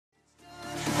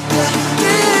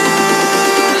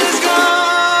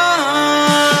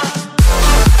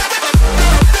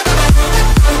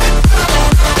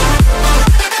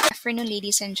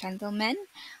ladies and gentlemen.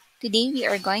 Today we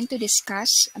are going to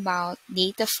discuss about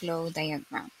data flow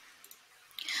diagram.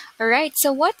 Alright,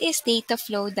 so what is data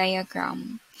flow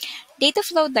diagram? Data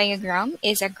flow diagram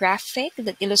is a graphic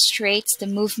that illustrates the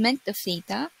movement of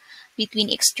data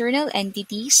between external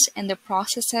entities and the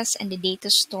processes and the data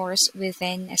stores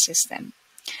within a system.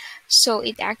 So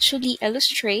it actually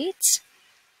illustrates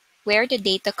where the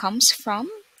data comes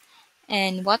from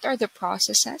and what are the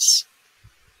processes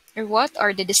or what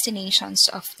are the destinations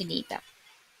of the data.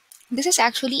 This is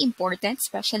actually important,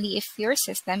 especially if your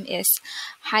system is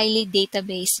highly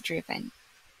database driven.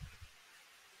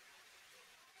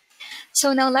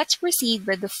 So now let's proceed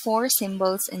with the 4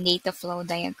 symbols in data flow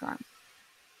diagram.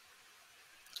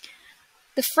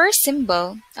 The first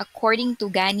symbol, according to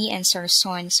Gane and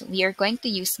Sarson, so we are going to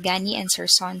use Gane and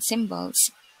Sarson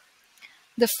symbols.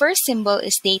 The first symbol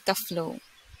is data flow.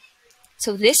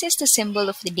 So this is the symbol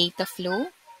of the data flow.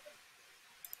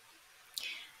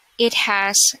 It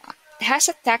has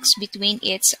a text between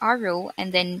its arrow,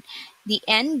 and then the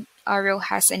end arrow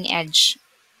has an edge.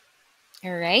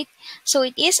 Alright, so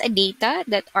it is a data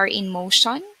that are in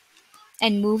motion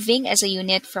and moving as a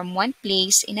unit from one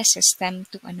place in a system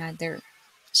to another.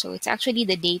 So it's actually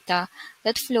the data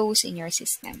that flows in your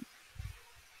system.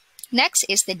 Next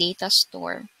is the data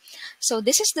store. So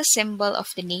this is the symbol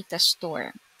of the data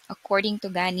store, according to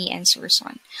Gane and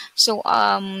Sarson. So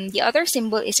the other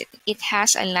symbol is it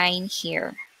has a line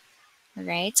here.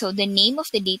 Alright, so the name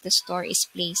of the data store is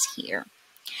placed here.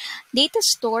 Data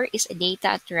store is a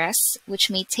data address which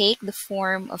may take the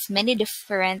form of many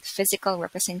different physical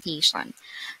representation.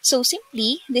 So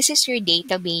simply, this is your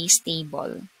database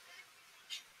table.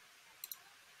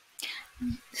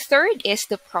 Third is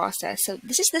the process. So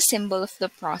this is the symbol of the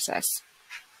process.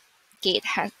 Okay,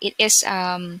 it is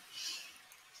a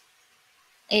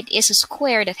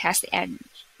square that has the edge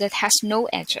that has no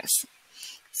edges.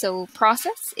 So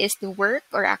process is the work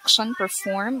or action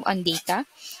performed on data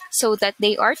so that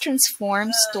they are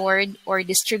transformed, stored, or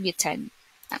distributed.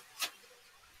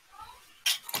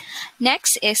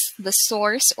 Next is the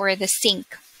source or the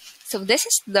sink. So this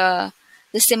is the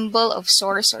symbol of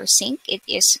source or sink. It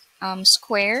is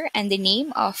square, and the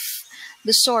name of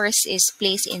the source is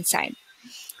placed inside.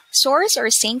 Source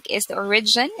or sink is the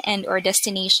origin and or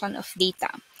destination of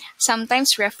data,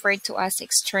 sometimes referred to as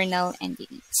external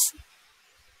entities.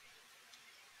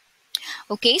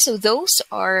 Okay, so those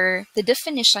are the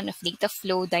definition of data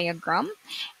flow diagram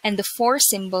and the 4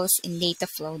 symbols in data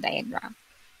flow diagram.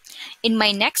 In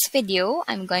my next video,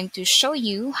 I'm going to show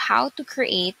you how to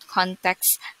create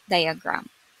context diagram.